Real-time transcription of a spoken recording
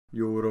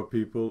Yo, what up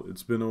people?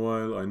 It's been a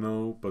while, I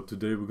know, but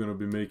today we're gonna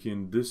be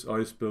making this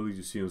ice spell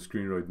you see on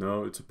screen right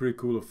now. It's a pretty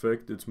cool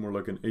effect. It's more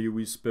like an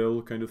AoE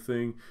spell kind of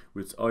thing,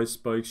 with ice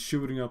spikes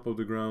shooting up off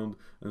the ground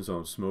and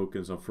some smoke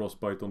and some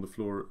frostbite on the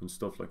floor and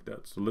stuff like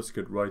that. So let's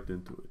get right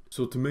into it.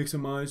 So to make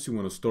some ice, you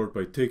wanna start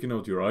by taking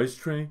out your ice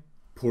tray,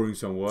 pouring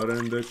some water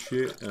in that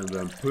shit, and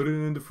then put it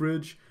in the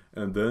fridge,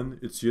 and then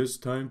it's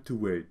just time to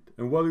wait.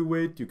 And while you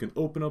wait, you can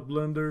open up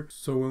Blender.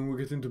 So when we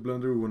get into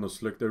Blender, we want to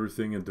select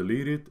everything and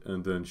delete it,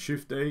 and then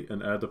Shift A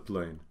and add a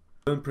plane.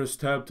 Then press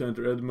Tab to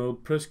enter edit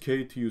mode, press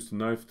K to use the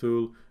knife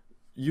tool,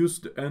 use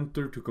the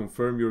Enter to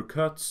confirm your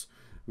cuts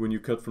when you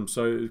cut from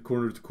side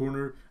corner to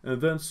corner,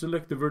 and then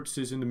select the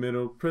vertices in the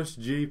middle, press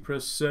G,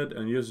 press Z,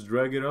 and just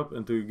drag it up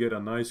until you get a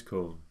nice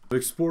cone.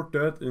 Export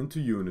that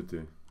into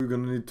Unity. You're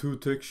gonna need two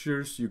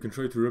textures. You can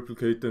try to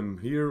replicate them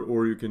here,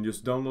 or you can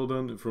just download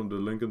them from the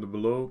link in the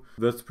below.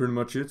 That's pretty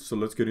much it, so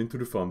let's get into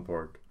the fun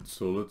part.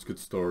 So let's get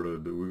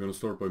started. We're gonna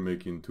start by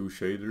making two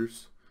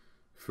shaders.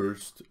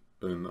 First,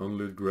 an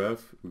unlit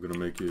graph. We're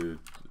gonna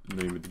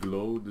name it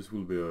glow. This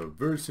will be a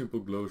very simple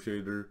glow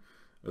shader,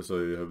 as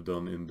I have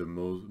done in the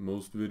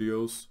most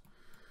videos.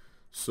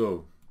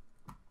 So,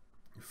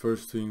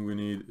 first thing we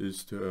need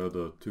is to add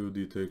a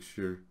 2D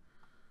texture,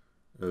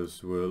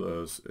 as well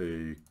as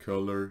a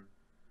color.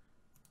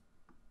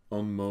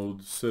 On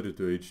mode, set it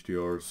to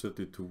HDR, set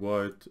it to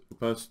white,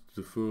 opacity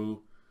to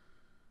full.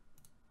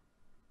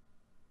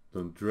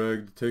 Then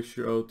drag the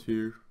texture out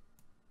here.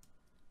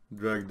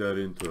 Drag that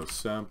into a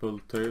sample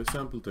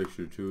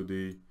texture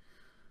 2D.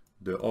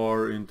 The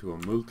R into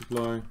a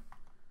multiply.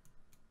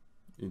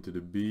 Into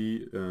the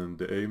B and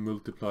the A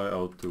multiply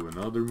out to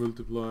another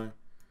multiply.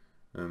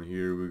 And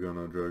here we're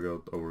gonna drag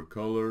out our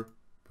color,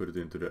 put it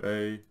into the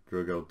A,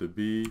 drag out the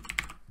B,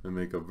 and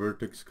make a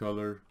vertex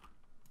color.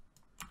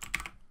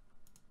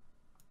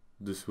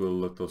 This will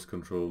let us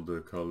control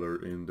the color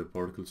in the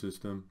particle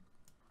system.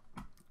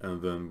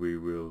 And then we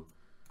will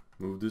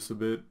move this a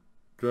bit,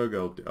 drag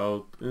out the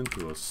out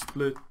into a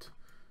split,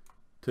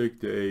 take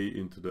the A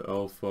into the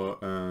alpha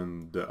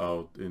and the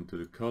out into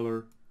the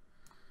color.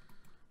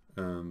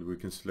 And we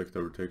can select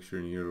our texture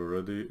in here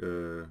already,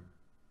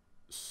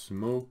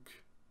 smoke.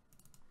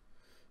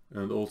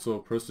 And also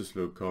press the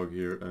slow cog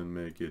here and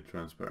make it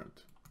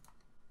transparent.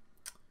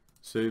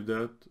 Save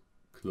that,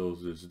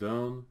 close this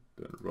down.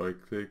 Then right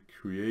click,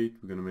 create.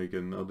 We're gonna make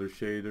another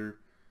shader,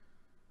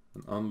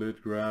 an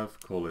unlit graph,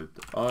 call it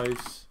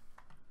ice.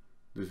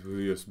 This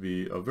will just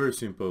be a very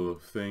simple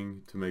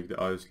thing to make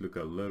the ice look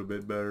a little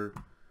bit better.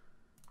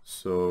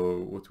 So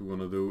what we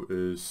want to do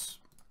is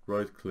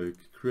right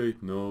click,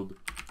 create node,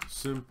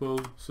 simple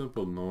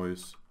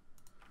noise.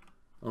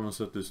 I'm gonna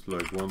set this to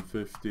like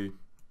 150.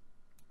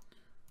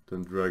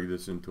 Then drag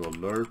this into a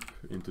lerp,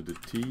 into the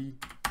T.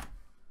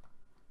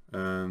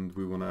 And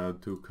we want to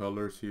add two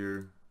colors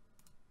here.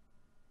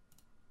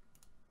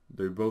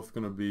 They're both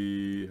gonna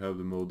have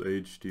the mode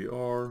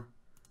HDR,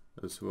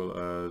 as well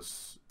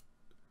as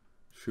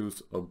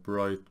choose a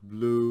bright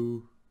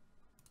blue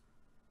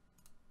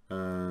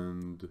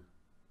and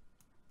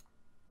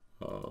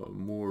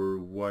more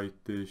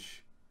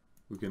whitish.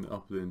 We can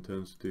up the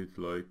intensity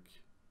to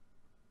like,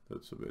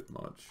 that's a bit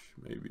much,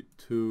 maybe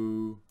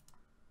 2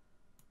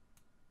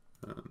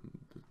 and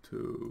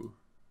 2,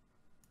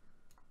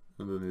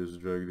 and then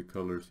just drag the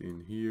colors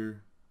in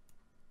here.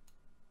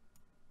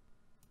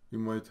 You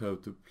might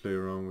have to play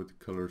around with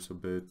the colors a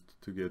bit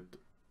to get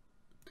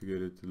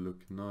it to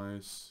look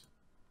nice,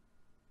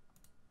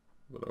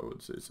 but I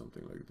would say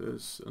something like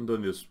this, and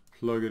then just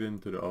plug it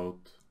into the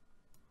out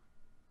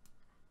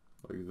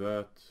like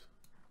that.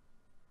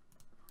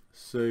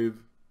 Save,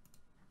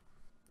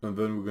 and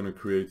then we're gonna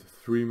create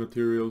 3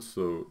 materials.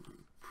 So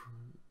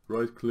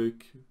right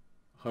click,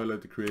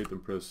 highlight the create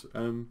and press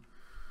M,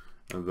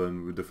 and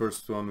then with the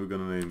first one we're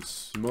gonna name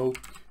smoke.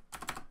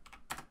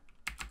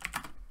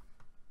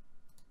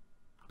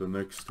 The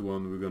next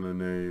one we're gonna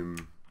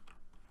name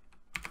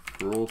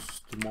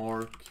frost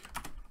mark,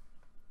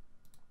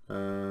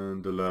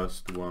 and the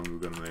last one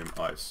we're gonna name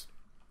ice.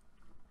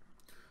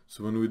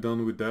 So when we're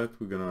done with that,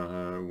 we're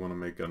gonna wanna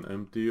make an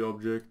empty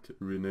object,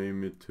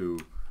 rename it to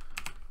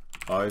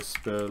ice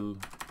spell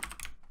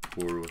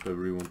or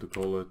whatever you want to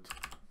call it,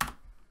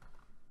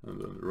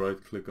 and then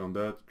right click on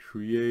that,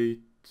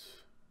 create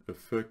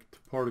effect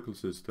particle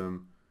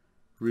system,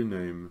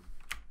 rename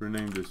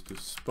this to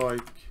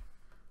spike.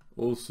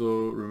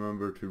 Also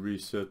remember to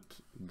reset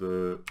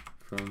the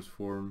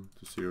transform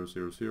to 0,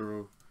 0,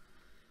 0.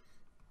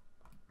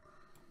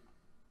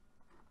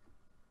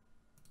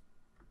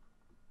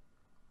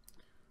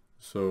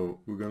 So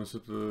we're gonna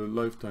set the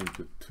lifetime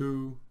to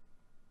 2.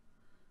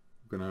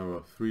 We're gonna have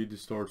a 3D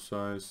start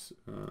size,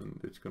 and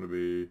it's gonna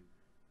be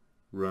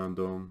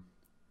random,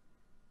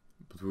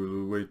 but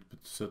we'll wait to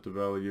set the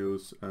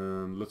values.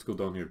 And let's go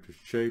down here to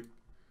shape.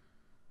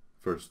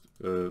 First,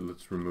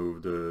 let's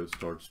remove the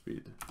start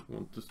speed. We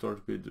want the start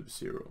speed to be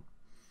 0.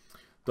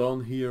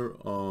 Down here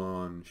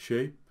on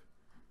shape,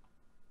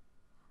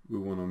 we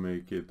want to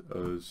make it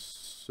a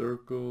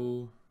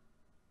circle,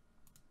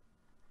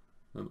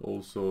 and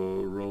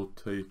also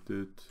rotate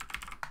it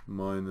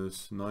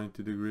minus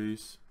 90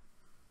 degrees,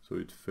 so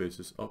it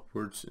faces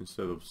upwards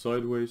instead of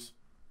sideways.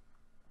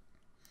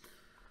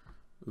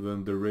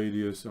 Then the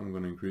radius, I'm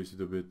gonna increase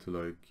it a bit to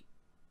like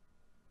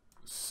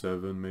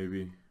 7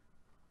 maybe,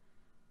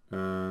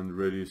 and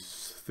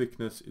radius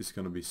thickness is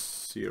gonna be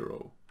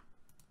 0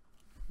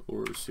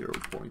 or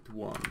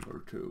 0.1 or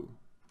 2,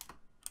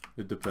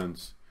 it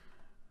depends.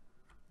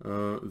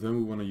 Then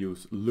we want to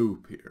use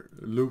loop here.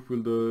 Loop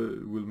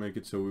will make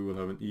it so we will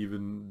have an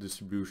even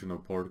distribution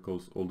of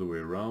particles all the way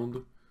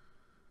around.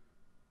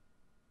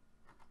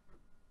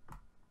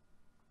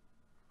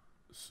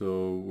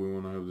 So we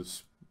want to have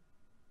this.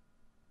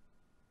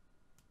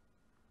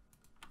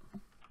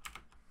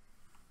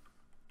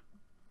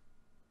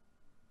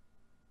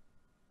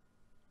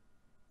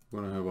 We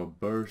want to have a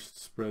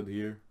burst spread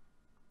here.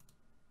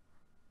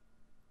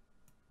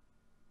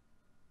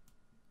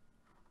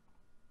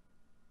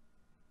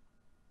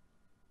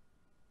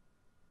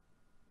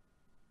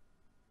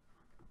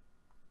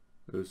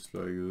 Just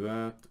like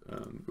that,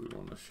 and we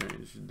want to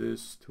change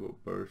this to a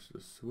burst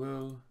as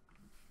well.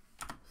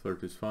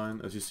 30 is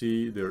fine. As you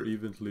see, they're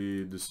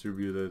evenly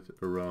distributed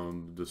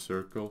around the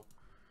circle.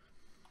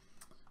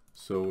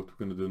 So what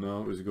we're going to do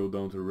now is go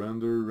down to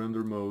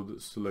render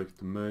mode,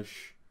 select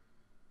mesh,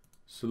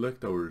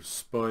 select our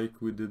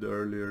spike we did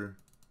earlier.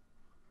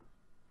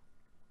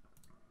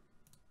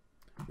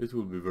 It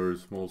will be very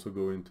small, so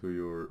go into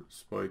your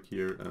spike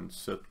here and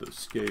set the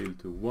scale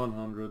to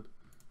 100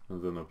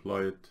 and then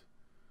apply it.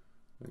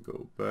 And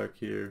go back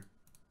here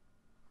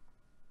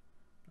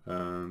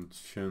and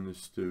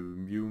change the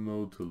view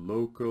mode to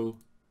local,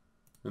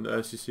 and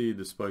as you see,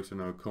 the spikes are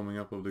now coming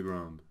up off the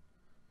ground.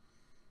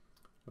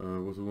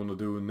 What we want to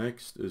do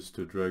next is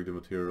to drag the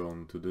material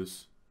onto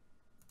this.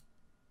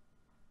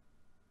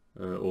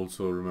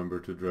 Also remember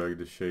to drag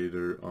the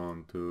shader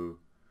onto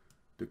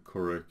the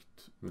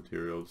correct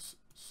materials,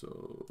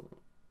 so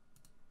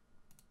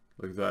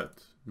like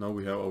that. Now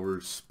we have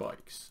our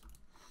spikes.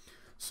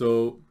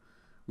 So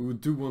we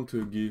do want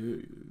to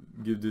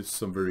give this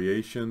some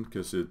variation,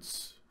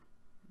 because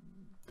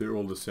they're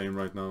all the same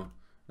right now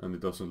and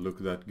it doesn't look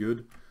that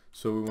good.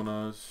 So we want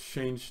to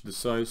change the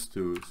size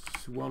to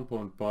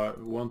 1.5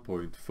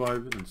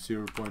 and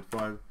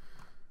 0.5.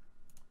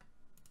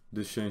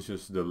 This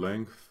changes the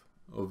length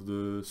of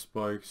the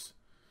spikes,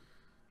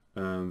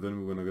 and then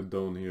we're going to go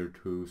down here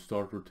to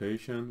start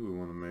rotation. We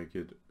want to make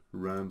it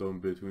random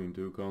between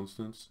two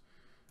constants,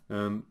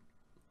 and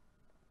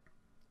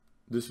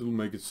this will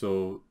make it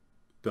so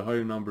the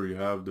higher number you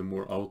have, the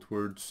more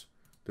outwards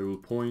they will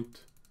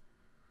point.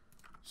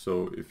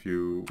 So if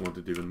you want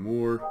it even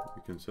more,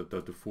 you can set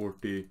that to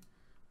 40,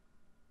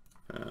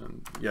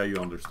 and yeah, you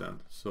understand.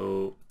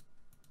 So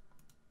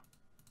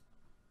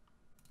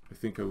I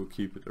think I will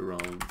keep it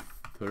around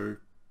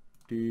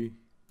 30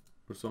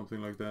 or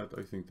something like that.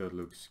 I think that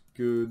looks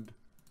good.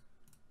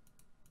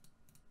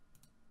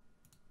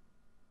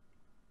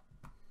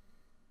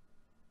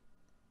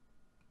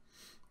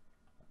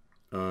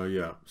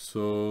 Yeah,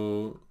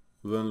 so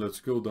then let's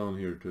go down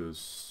here to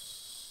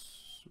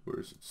where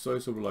is it?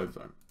 Size over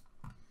lifetime.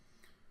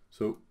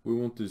 So we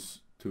want this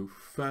to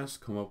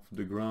fast come up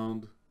the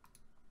ground,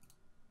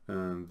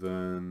 and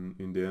then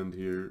in the end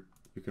here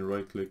you can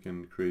right click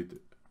and create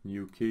a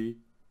new key.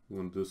 We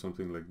want to do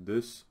something like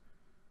this,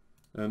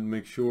 and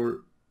make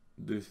sure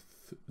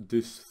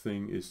this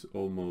thing is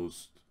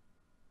almost,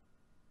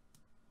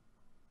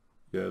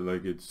 yeah,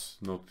 like it's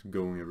not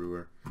going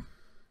everywhere.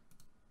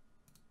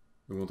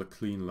 We want a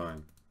clean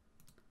line.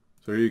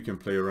 So here you can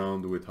play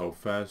around with how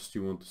fast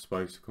you want the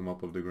spikes to come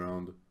up off the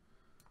ground,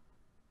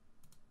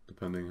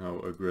 depending how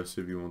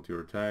aggressive you want your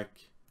attack.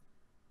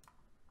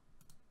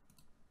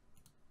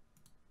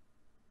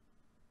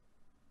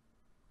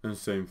 And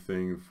same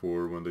thing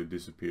for when they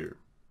disappear,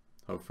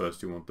 how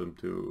fast you want them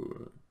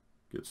to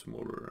get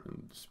smaller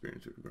and disappear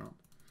into the ground.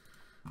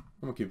 I'm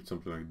gonna keep it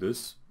something like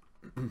this.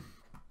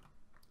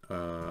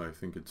 I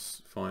think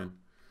it's fine.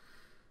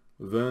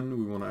 Then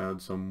we want to add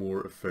some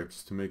more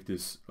effects to make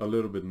this a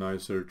little bit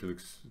nicer, to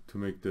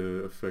make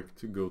the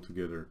effect go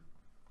together.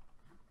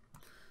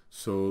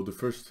 So the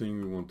first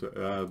thing we want to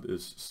add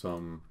is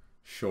some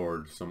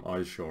shards, some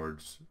ice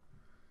shards.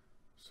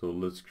 So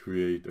let's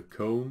create a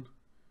cone.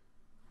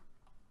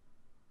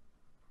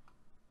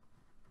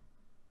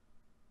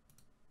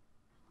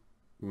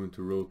 We want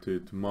to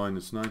rotate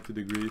minus 90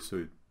 degrees so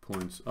it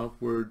points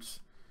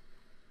upwards.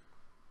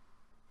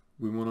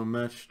 We want to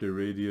match the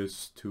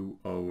radius to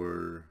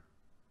our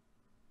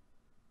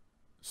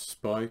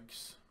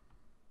spikes.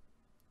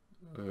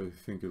 I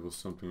think it was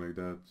something like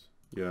that.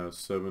 Yeah,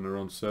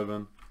 around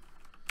 7.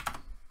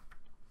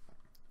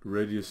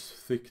 Radius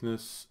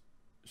thickness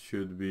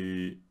should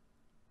be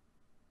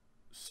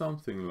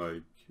something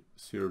like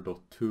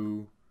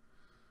 0.2.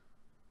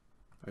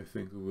 I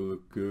think it will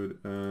look good,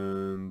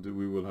 and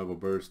we will have a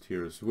burst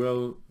here as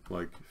well,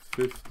 like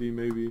 50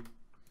 maybe,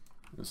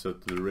 and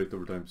set the rate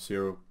over time to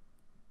 0.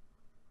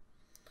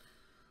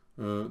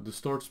 The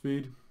start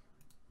speed,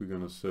 we're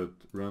gonna set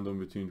random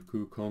between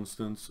two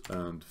constants,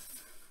 and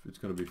it's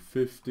gonna be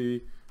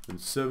 50 and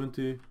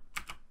 70.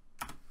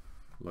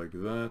 like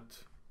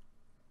that.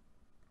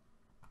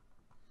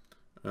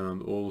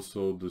 And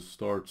also the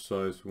start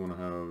size, we want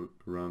to have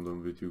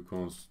random with two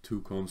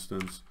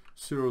constants,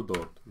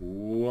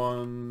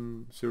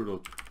 0.1,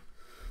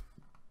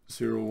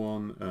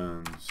 0.01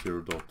 and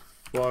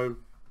 0.5.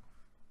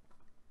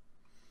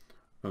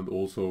 And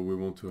also we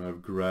want to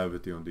have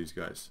gravity on these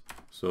guys.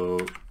 So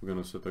we're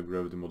gonna set a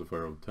gravity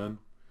modifier of 10.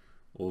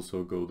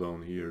 Also go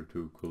down here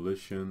to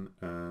collision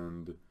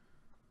and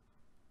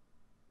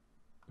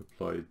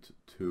apply it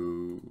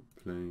to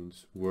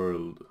planes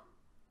world.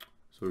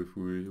 So if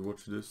we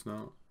watch this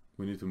now,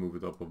 we need to move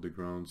it up off the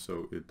ground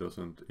so it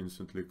doesn't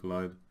instantly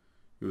collide.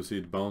 You'll see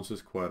it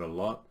bounces quite a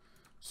lot.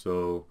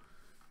 So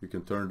you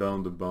can turn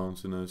down the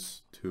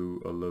bounciness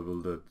to a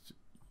level that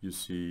you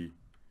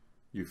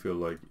feel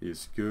like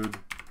is good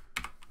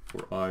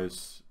for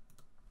ice.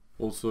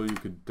 Also you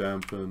could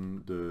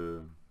dampen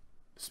the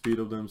speed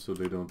of them so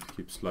they don't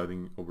keep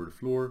sliding over the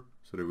floor,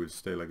 so they will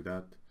stay like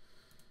that.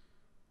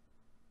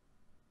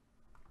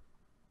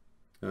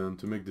 And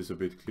to make this a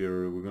bit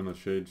clearer, we're gonna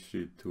change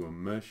it to a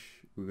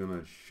mesh. We're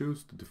gonna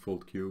choose the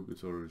default cube,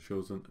 it's already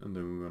chosen, and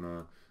then we're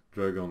gonna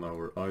drag on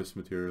our ice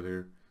material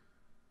here.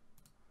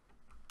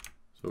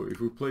 So if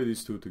we play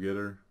these two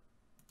together,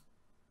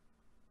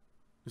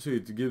 you see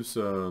it gives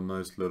a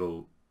nice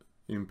little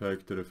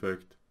impacted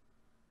effect.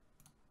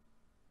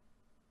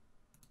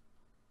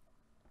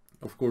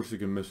 Of course you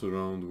can mess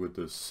around with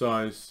the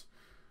size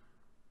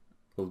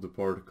of the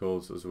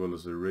particles as well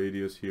as the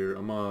radius here.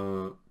 I'm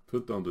gonna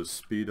put down the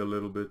speed a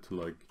little bit to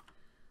like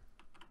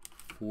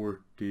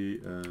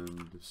 40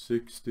 and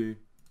 60.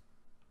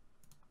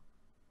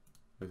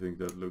 I think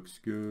that looks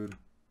good.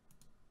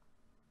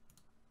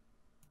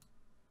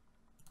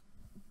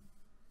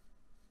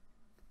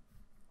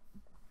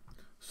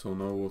 So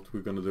now what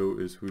we're gonna do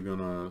is we're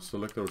gonna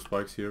select our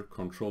spikes here,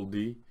 Control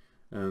D,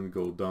 and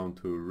go down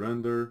to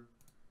render,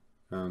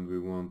 and we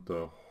want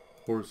a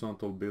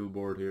horizontal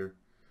billboard here,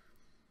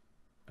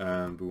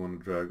 and we want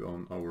to drag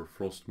on our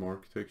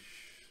frostmark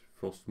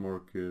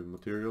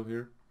material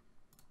here.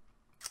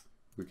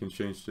 We can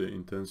change the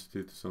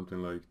intensity to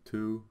something like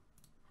 2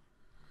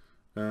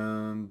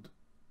 and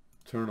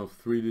turn off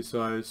 3D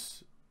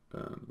size,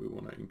 and we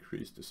want to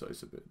increase the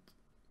size a bit.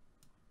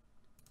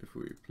 If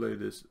we play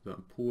this,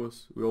 then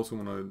pause. We also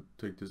want to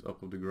take this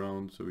up off the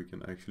ground so we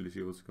can actually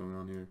see what's going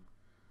on here.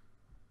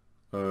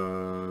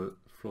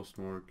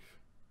 Frostmark.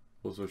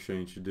 Also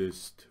change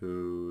this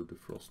to the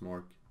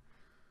frostmark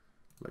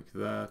like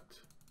that.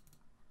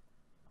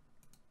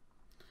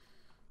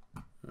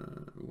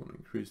 We want to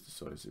increase the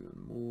size even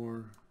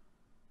more.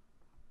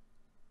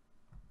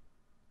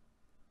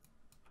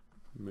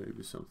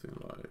 Maybe something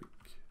like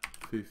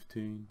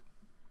 15.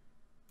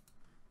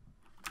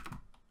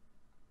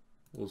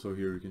 Also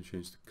here you can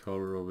change the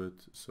color of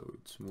it so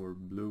it's more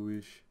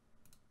bluish.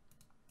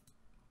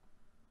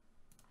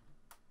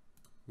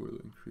 We'll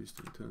increase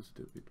the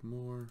intensity a bit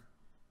more.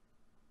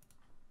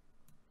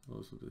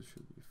 Also this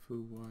should be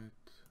full white.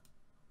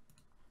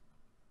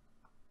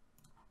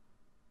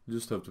 You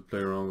just have to play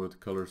around with the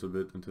colors a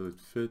bit until it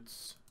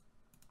fits.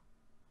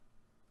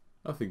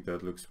 I think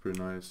that looks pretty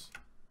nice.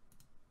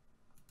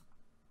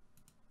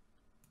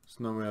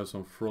 So now we have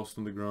some frost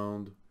on the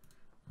ground,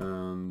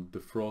 and the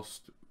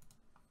frost,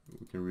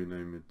 we can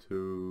rename it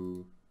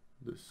to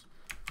this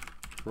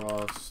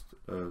frost,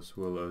 as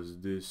well as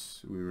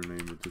this we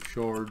rename it to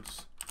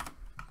shards.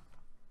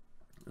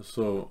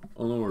 So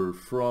on our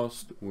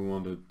frost we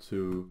wanted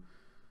to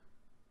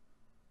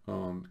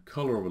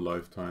color of a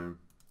lifetime,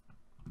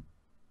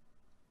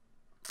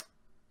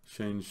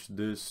 change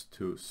this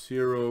to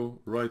 0,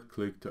 right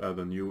click to add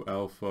a new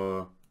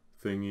alpha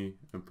thingy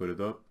and put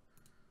it up.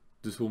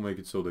 This will make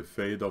it so they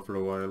fade after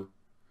a while.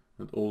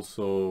 And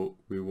also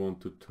we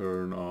want to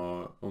turn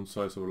on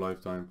size of a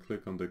lifetime,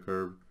 click on the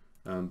curve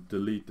and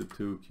delete the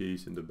 2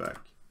 keys in the back.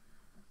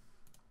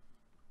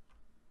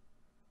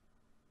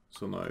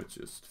 So now it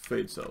just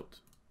fades out.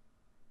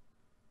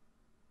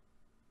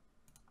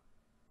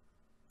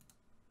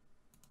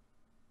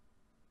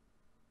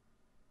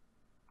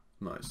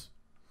 Nice.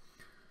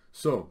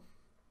 So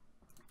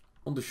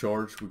on the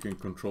shards we can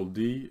Control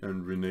D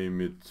and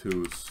rename it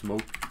to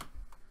smoke.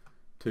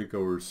 Take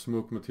our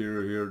smoke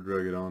material here,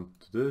 drag it on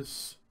to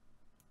this,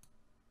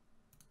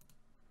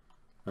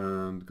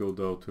 and go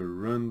down to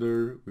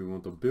render. We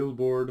want a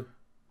billboard,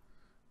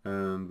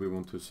 and we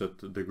want to set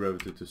the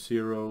gravity to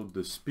 0,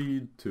 the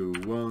speed to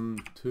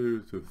 1,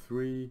 2 to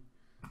 3,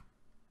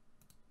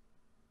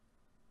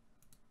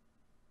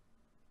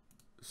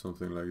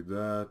 something like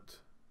that.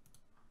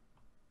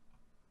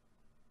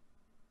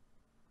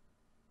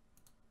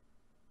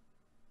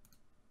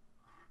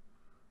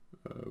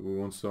 We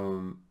want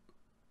some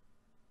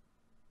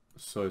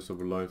size of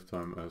a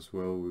lifetime as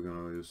well. We're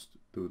gonna just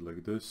do it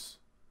like this.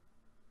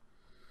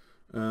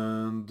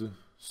 And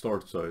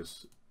start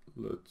size,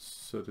 let's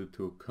set it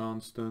to a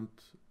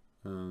constant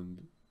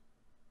and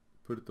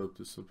put it up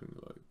to something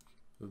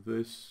like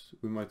this.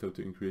 We might have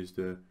to increase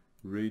the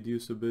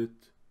radius a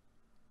bit,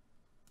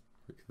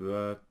 like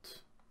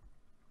that.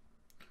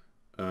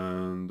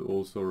 and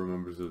also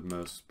remember to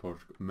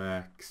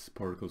max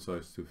particle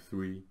size to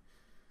 3.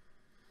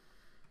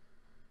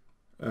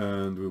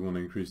 And we want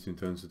to increase the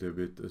intensity a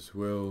bit as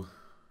well.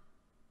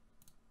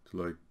 To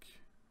like,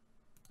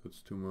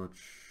 that's too much.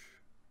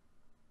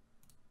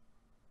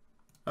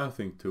 I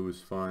think 2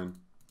 is fine.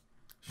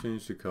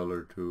 Change the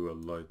color to a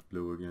light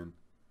blue again.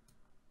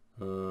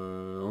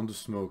 On the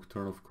smoke,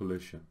 turn off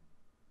collision.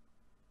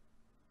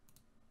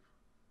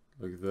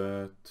 Like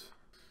that.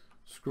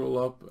 Scroll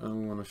up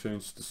and we want to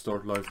change the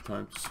start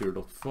lifetime to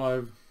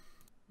 0.5.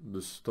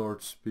 The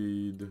start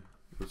speed,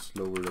 let's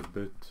lower it a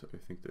bit. I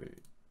think they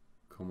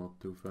come up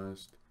too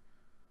fast.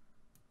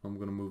 I'm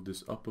gonna move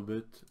this up a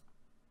bit.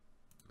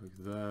 Like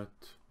that.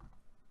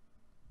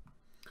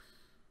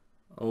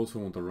 I also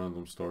want a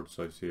random start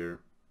size here.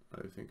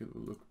 I think it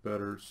will look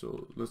better,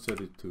 so let's set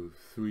it to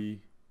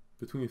 3,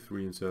 between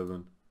 3 and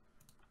 7.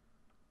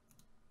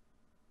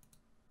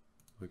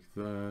 Like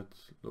that.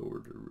 Lower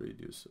the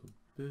radius a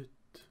bit.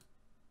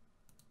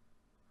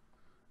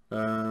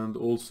 And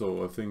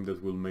also I think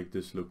that will make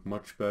this look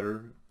much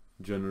better.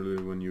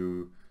 Generally when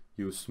you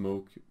use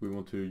smoke, we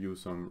want to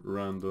use some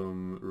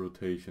random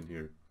rotation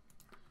here.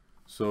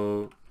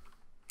 So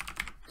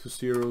to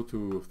 0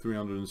 to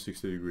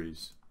 360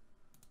 degrees.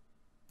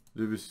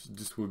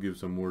 This will give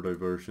some more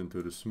diversion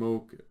to the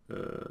smoke.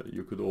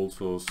 You could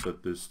also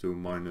set this to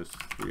minus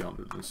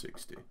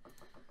 360.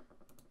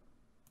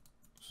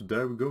 So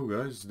there we go,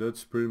 guys.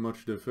 That's pretty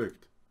much the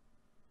effect.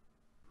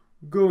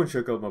 Go and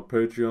check out my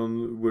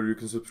Patreon, where you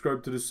can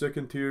subscribe to the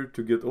second tier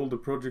to get all the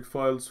project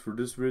files for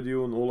this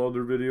video and all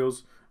other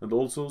videos, and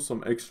also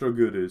some extra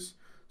goodies.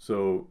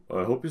 So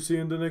I hope you see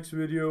you in the next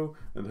video,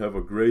 and have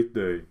a great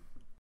day.